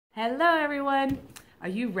Hello everyone! Are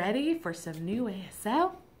you ready for some new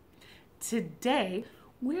ASL? Today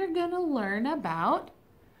we're going to learn about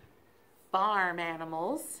farm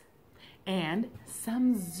animals and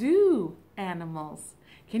some zoo animals.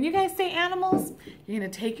 Can you guys say animals? You're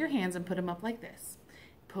going to take your hands and put them up like this.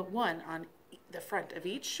 Put one on the front of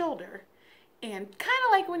each shoulder, and kind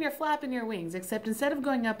of like when you're flapping your wings, except instead of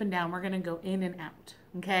going up and down, we're going to go in and out,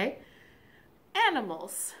 okay?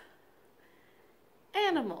 Animals.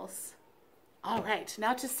 Animals. All right,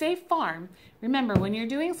 now to say farm, remember when you're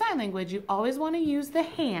doing sign language, you always want to use the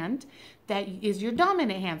hand that is your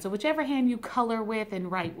dominant hand. So whichever hand you color with and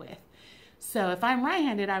write with. So if I'm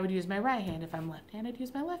right-handed, I would use my right hand. If I'm left-handed,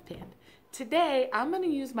 use my left hand. Today, I'm going to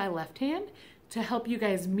use my left hand to help you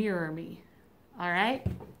guys mirror me. All right?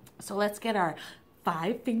 So let's get our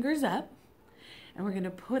 5 fingers up, and we're going to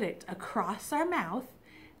put it across our mouth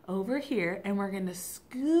over here, and we're going to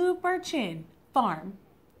scoop our chin. Farm.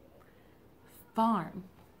 Farm.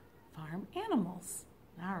 Farm animals.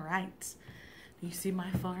 All right. You see my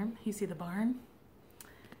farm? You see the barn?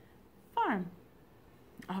 Farm.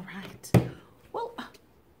 All right. Well,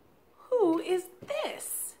 who is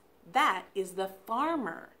this? That is the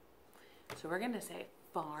farmer. So we're going to say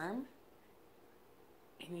farm,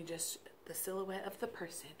 and you just, the silhouette of the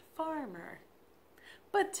person, farmer.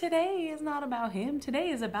 But today is not about him. Today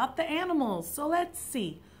is about the animals. So let's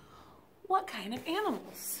see. What kind of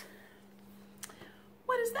animals?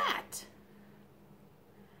 What is that?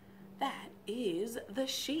 That is the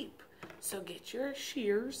sheep. So get your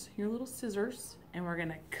shears, your little scissors, and we're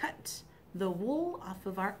gonna cut the wool off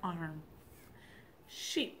of our arm.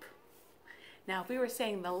 Sheep. Now if we were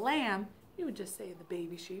saying the lamb, you would just say the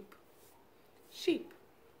baby sheep. Sheep.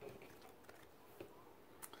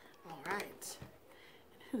 All right.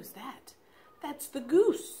 And who's that? That's the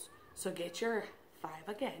goose. So get your 5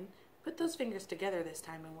 again. Put those fingers together this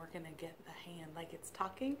time, and we're going to get the hand like it's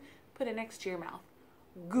talking. Put it next to your mouth.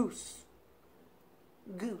 Goose.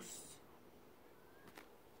 Goose.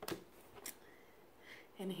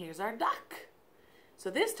 And here's our duck. So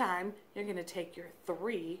this time, you're going to take your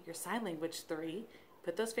 3, your sign language 3,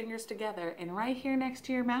 put those fingers together, and right here next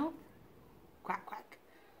to your mouth, quack, quack,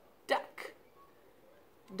 duck.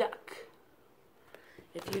 Duck.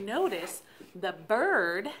 If you notice, the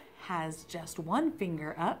bird has just 1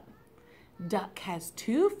 finger up. Duck has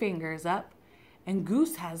 2 fingers up, and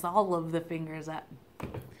goose has all of the fingers up.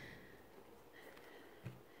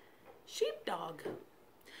 Sheepdog.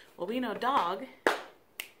 Well, we know dog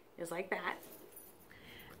is like that.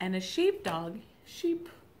 And a sheepdog, sheep,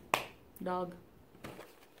 dog.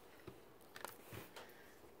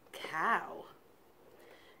 Cow.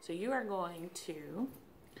 So you are going to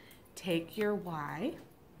take your Y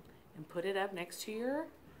and put it up next to your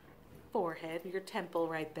forehead, your temple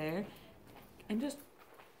right there. And just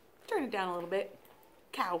turn it down a little bit.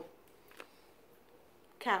 Cow.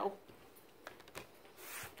 Cow.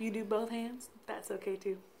 If you do both hands, that's okay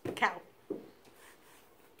too. Cow.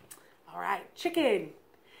 All right, chicken.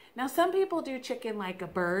 Now some people do chicken like a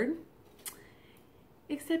bird,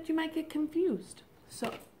 except you might get confused.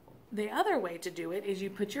 So the other way to do it is you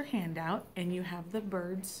put your hand out and you have the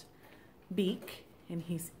bird's beak, and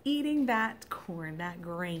he's eating that corn, that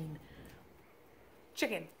grain.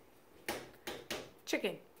 Chicken.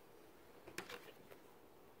 Chicken.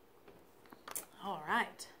 All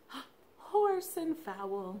right. Horse and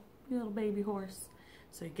fowl. Little baby horse.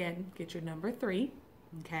 So again, get your number 3.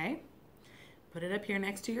 Okay. Put it up here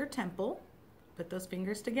next to your temple. Put those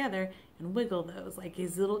fingers together and wiggle those like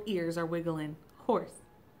his little ears are wiggling. Horse.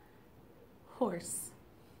 Horse.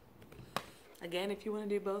 Again, if you want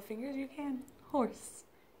to do both fingers, you can. Horse.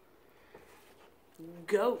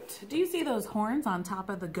 Goat. Do you see those horns on top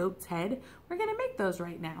of the goat's head? We're going to make those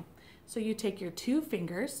right now. So you take your 2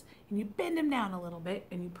 fingers and you bend them down a little bit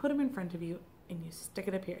and you put them in front of you and you stick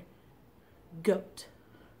it up here. Goat.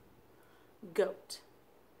 Goat.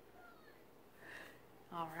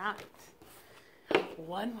 All right.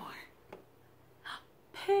 One more.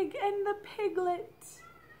 Pig and the piglet.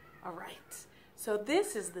 All right. So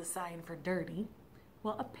this is the sign for dirty.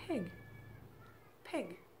 Well, a pig.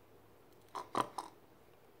 Pig.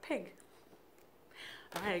 Pig.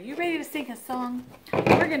 All right, are you ready to sing a song?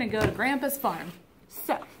 We're going to go to Grandpa's farm.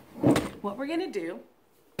 So, what we're going to do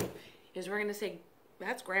is we're going to say,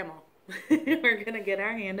 that's Grandma. We're going to get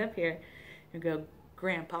our hand up here and go,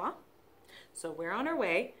 Grandpa. So we're on our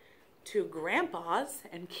way to Grandpa's,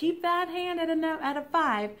 and keep that hand at a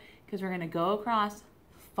 5 because we're going to go across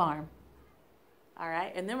farm. All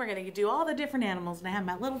right, and then we're going to do all the different animals, and I have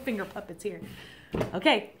my little finger puppets here.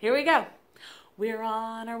 Okay, here we go. We're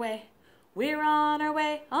on our way. We're on our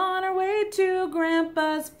way to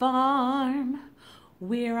Grandpa's farm.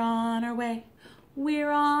 We're on our way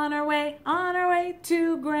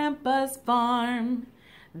to Grandpa's farm.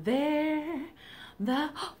 There,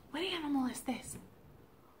 what animal is this?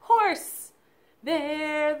 Horse.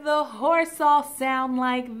 There, the horse all sound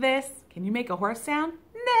like this. Can you make a horse sound?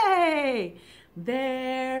 Neigh.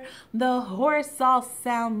 There, the horse all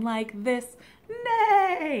sound like this.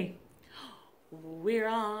 Neigh. We're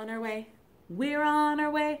on our way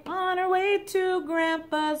to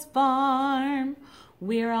Grandpa's farm.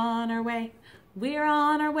 We're on our way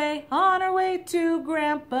to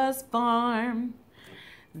Grandpa's farm.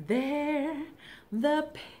 There, the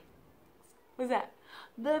pigs, what's that?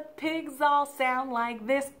 The pigs all sound like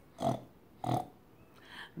this.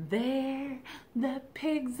 There, the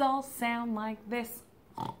pigs all sound like this.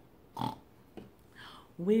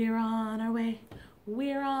 We're on our way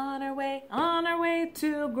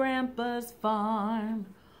to Grandpa's farm.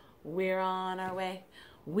 We're on our way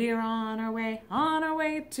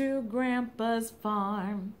to Grandpa's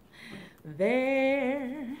farm.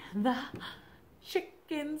 There, the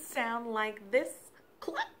chickens sound like this.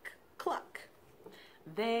 Cluck, cluck.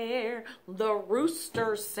 There, the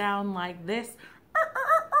roosters sound like this.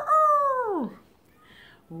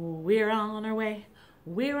 We're on our way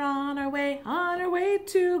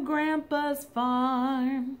to Grandpa's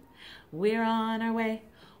farm. We're on our way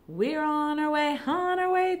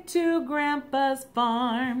to Grandpa's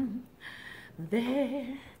farm.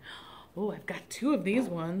 There, oh, I've got two of these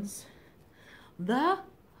ones. The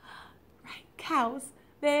cows.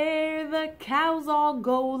 There, the cows all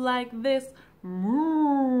go like this.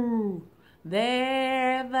 Moo.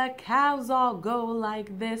 There, the cows all go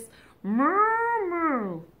like this. Moo,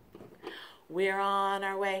 moo. We're on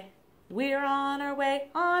our way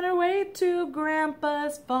to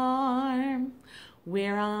Grandpa's farm.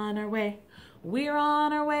 We're on our way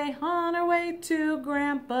to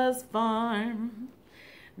Grandpa's farm.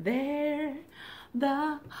 There,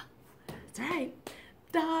 that's right,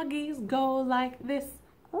 doggies go like this.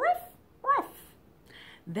 Ruff, ruff.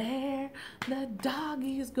 There, the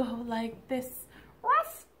doggies go like this.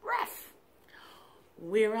 Ruff, ruff.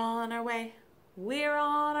 We're on our way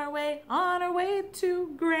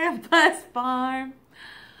to Grandpa's farm.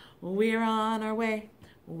 We're on our way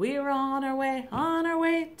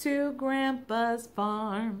to Grandpa's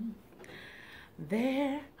farm.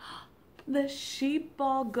 There, the sheep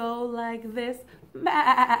all go like this.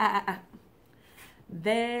 Bah.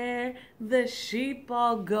 There, the sheep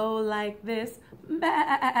all go like this.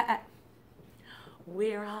 Bah.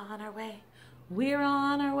 We're on our way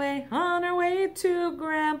to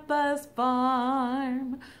Grandpa's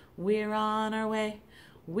farm. We're on our way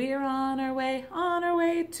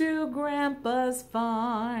to Grandpa's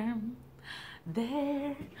farm.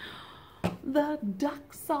 There, the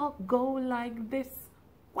ducks all go like this.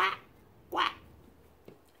 Quack, quack.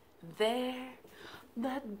 There,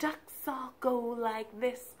 the ducks all go like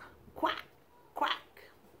this. Quack, quack.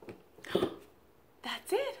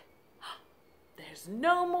 That's it. There's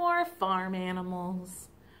no more farm animals.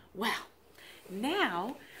 Well,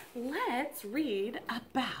 now let's read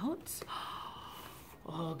about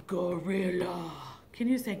a gorilla. Can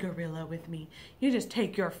you say gorilla with me? You just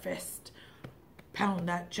take your fist, pound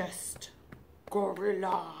that chest.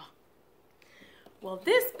 Gorilla. Well,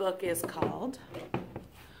 this book is called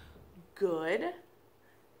Good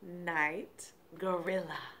Night,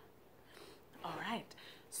 Gorilla. All right,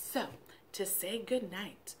 so to say good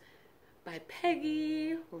night by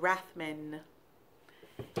Peggy Rathman.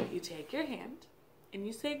 You take your hand and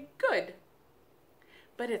you say good.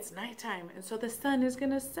 But it's nighttime, and so the sun is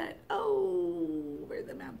going to set over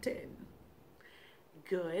the mountain.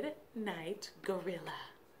 Good night,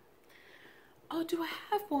 gorilla. Oh, do I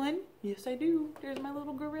have one? Yes, I do. There's my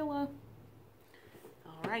little gorilla.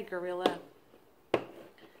 All right, gorilla.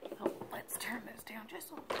 Oh, let's turn this down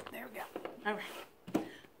just a little bit. There we go. All right,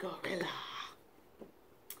 gorilla.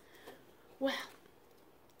 Well,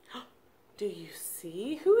 do you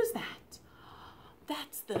see? Who is that?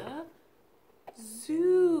 That's the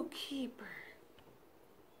zookeeper.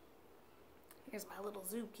 Here's my little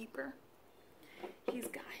zookeeper. He's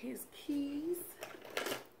got his keys.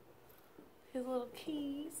 His little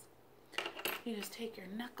keys. You just take your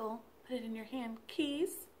knuckle, put it in your hand.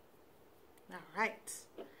 Keys. All right.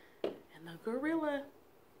 And the gorilla.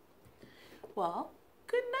 Well,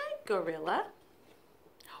 good night, gorilla.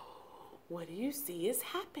 What do you see is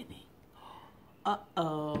happening?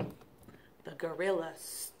 Uh-oh. The gorilla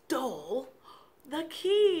stole the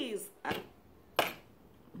keys.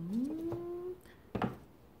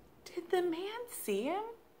 Did the man see him?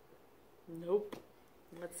 Nope.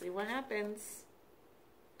 Let's see what happens.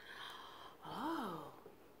 Oh,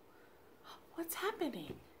 what's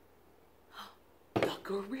happening? The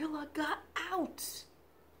gorilla got out.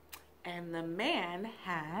 And the man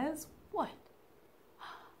has what?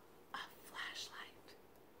 A flashlight.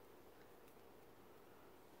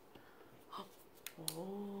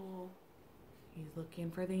 Oh, he's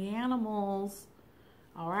looking for the animals.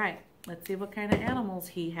 All right, let's see what kind of animals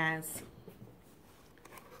he has.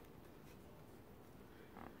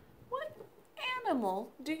 What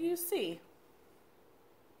animal do you see?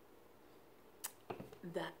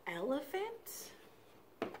 The elephant?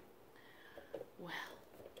 Well,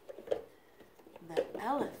 the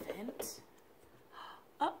elephant.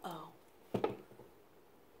 Uh-oh.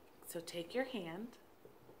 So take your hand,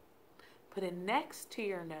 put it next to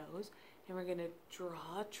your nose, and we're going to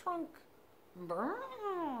draw a trunk.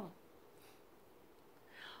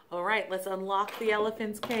 All right, let's unlock the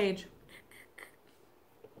elephant's cage.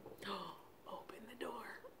 Open the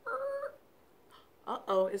door.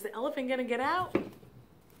 Uh-oh, is the elephant going to get out?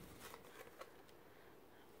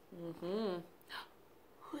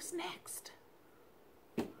 Who's next?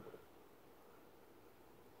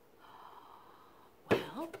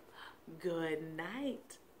 Well, good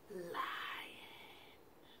night, lion.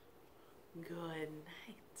 Good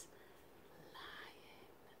night, lion.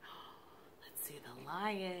 Let's see the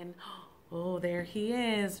lion. Oh, there he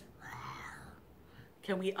is.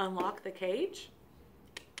 Can we unlock the cage?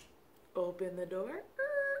 Open the door.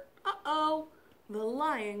 Uh-oh, the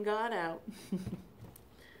lion got out.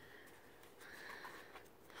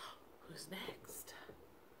 Who's next?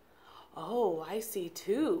 Oh, I see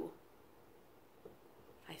two.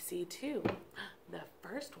 I see two. The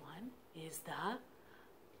first one is the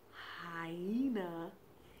hyena.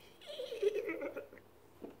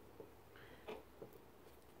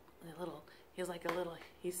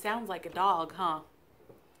 He sounds like a dog, huh?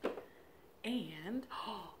 And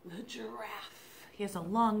the giraffe. He has a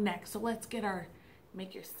long neck, so let's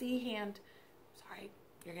make your C hand. Sorry,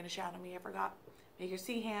 you're gonna shout at me, I forgot. Make your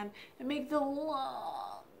C hand and make the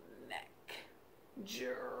long neck.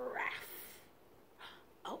 Giraffe.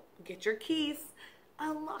 Oh, get your keys.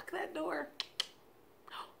 Unlock that door.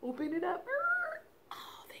 Open it up.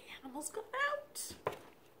 Oh, the animals got out.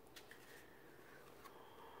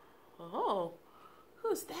 Oh,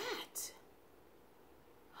 who's that?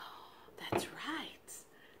 Oh, that's right.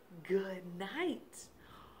 Good night,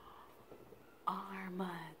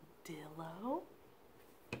 armadillo.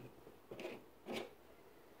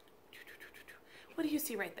 What do you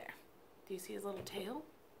see right there? Do you see his little tail?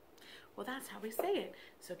 Well, that's how we say it.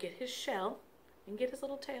 So get his shell and get his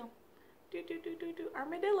little tail. Do, do, do, do, do.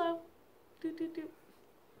 Armadillo. Do, do, do.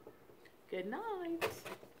 Good night.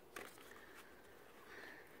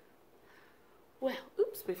 Well,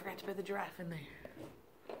 oops, we forgot to put the giraffe in there.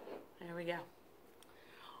 There we go.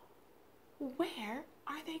 Where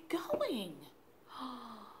are they going?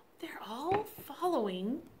 They're all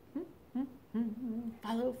following.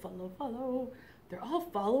 Follow, follow, follow. They're all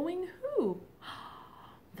following who?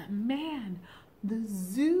 The man, the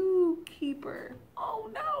zookeeper. Oh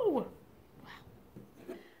no!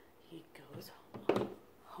 Well, he goes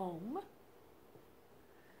home.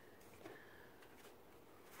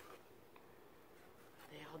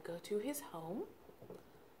 They all go to his home.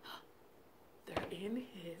 They're in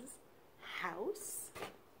his house.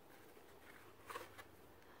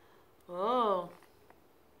 Oh.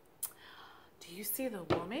 Do you see the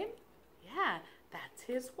woman? Yeah, that's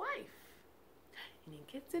his wife. And he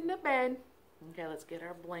gets into bed. Okay, let's get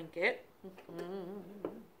our blanket.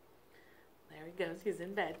 There he goes. He's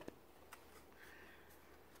in bed.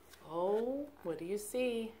 Oh, what do you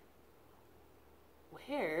see?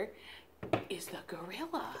 Where is the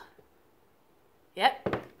gorilla?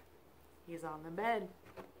 Yep, he's on the bed.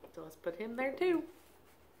 So let's put him there too.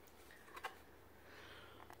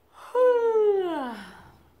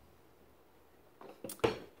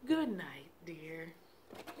 Good night, dear.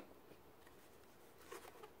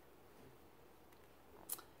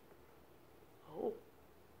 Oh.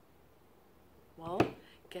 Well,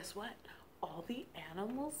 guess what? All the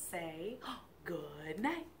animals say good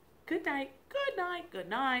night, good night, good night, good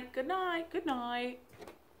night, good night, good night.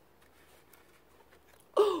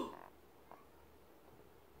 Oh!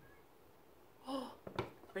 Oh,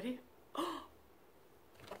 ready? Oh!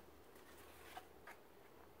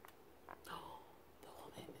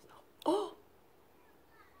 Oh!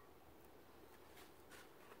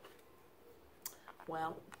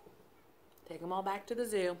 Well, take them all back to the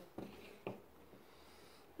zoo.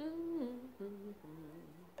 All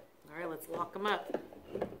right, let's lock them up.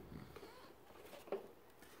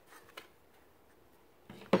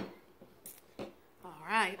 All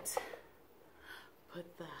right.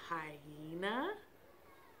 Put the hyena.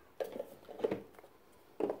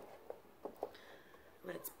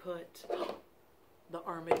 Let's put the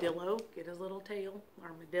armadillo. Get his little tail.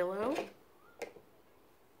 Armadillo.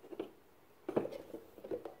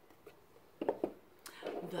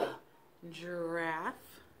 The giraffe.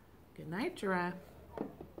 Good night, giraffe.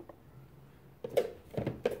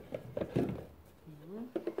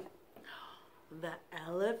 The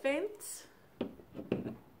elephant.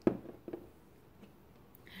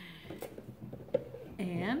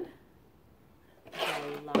 And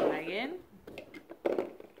the lion.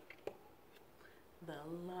 The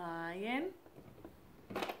lion.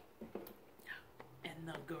 And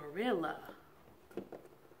the gorilla.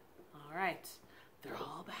 All right. They're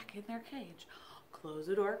all back in their cage. Close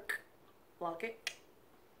the door. Lock it.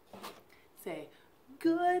 Say,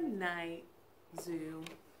 good night, zoo.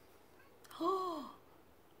 Oh,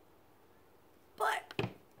 but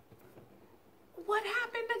what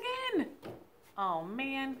happened again? Oh,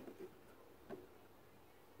 man.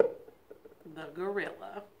 The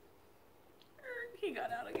gorilla. He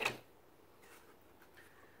got out again.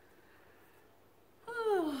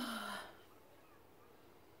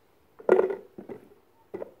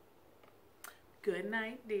 Good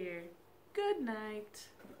night, dear. Good night.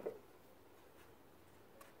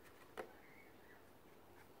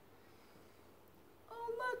 Oh,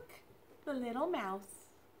 look. The little mouse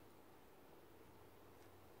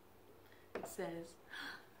says,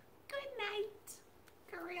 good night,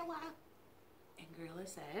 gorilla. And gorilla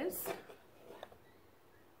says,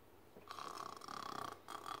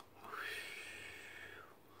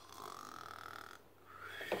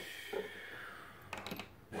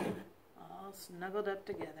 all snuggled up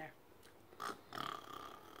together.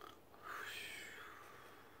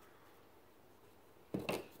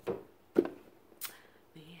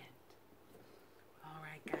 The end. All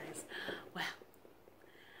right, guys. Well,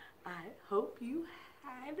 I hope you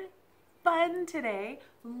had fun today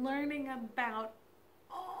learning about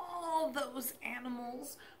all those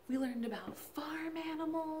animals. We learned about farm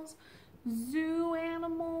animals, zoo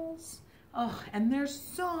animals. Oh, and there's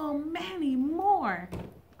so many more.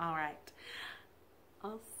 All right.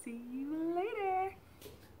 I'll see you later.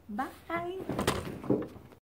 Bye.